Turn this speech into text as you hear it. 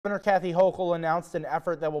Governor Kathy Hochul announced an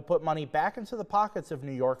effort that will put money back into the pockets of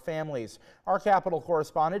New York families. Our Capitol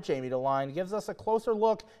correspondent Jamie DeLine gives us a closer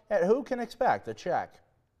look at who can expect a check.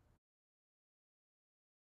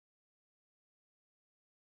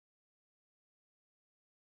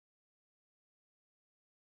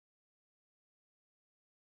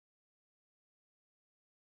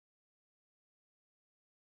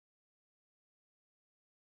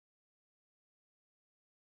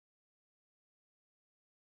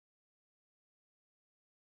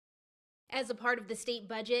 As a part of the state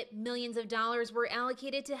budget, millions of dollars were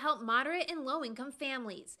allocated to help moderate and low-income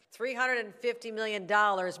families. $350 million,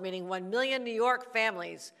 meaning 1 million New York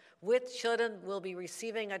families with children will be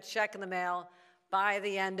receiving a check in the mail by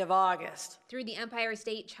the end of August. Through the Empire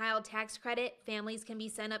State Child Tax Credit, families can be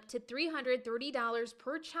sent up to $330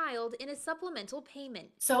 per child in a supplemental payment.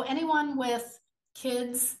 So anyone with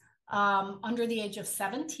kids under the age of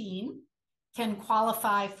 17 can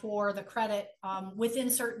qualify for the credit within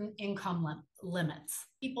certain income limits.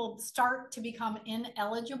 People start to become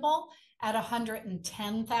ineligible at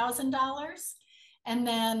 $110,000, and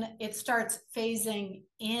then it starts phasing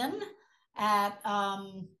in at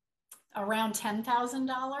around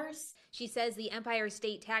 $10,000. She says the Empire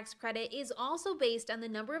State Tax Credit is also based on the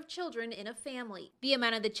number of children in a family. The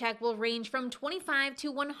amount of the check will range from 25%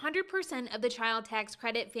 to 100% of the child tax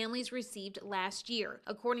credit families received last year.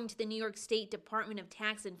 According to the New York State Department of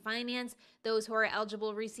Tax and Finance, those who are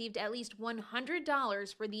eligible received at least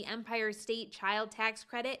 $100 for the Empire State Child Tax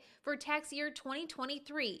Credit for tax year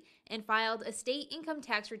 2023 and filed a state income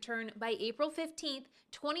tax return by April 15th,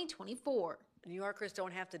 2024. New Yorkers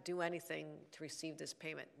don't have to do anything to receive this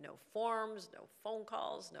payment. No forms, no phone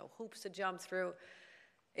calls, no hoops to jump through.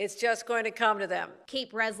 It's just going to come to them.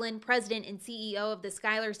 Kate Breslin, president and CEO of the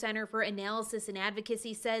Schuyler Center for Analysis and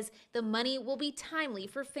Advocacy, says the money will be timely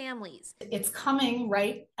for families. It's coming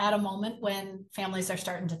right at a moment when families are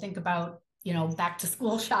starting to think about back to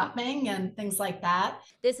school shopping and things like that.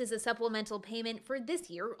 This is a supplemental payment for this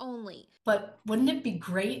year only. But wouldn't it be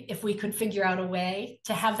great if we could figure out a way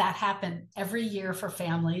to have that happen every year for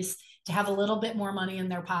families, to have a little bit more money in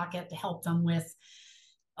their pocket to help them with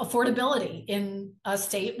affordability in a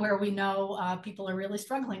state where we know people are really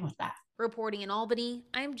struggling with that. Reporting in Albany,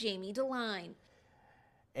 I'm Jamie DeLine.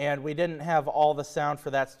 And we didn't have all the sound for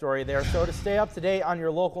that story there. So to stay up to date on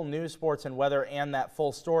your local news, sports, and weather and that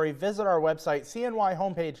full story, visit our website,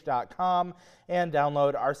 cnyhomepage.com, and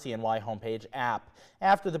download our CNY homepage app.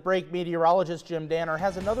 After the break, meteorologist Jim Danner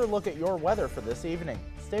has another look at your weather for this evening.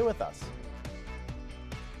 Stay with us.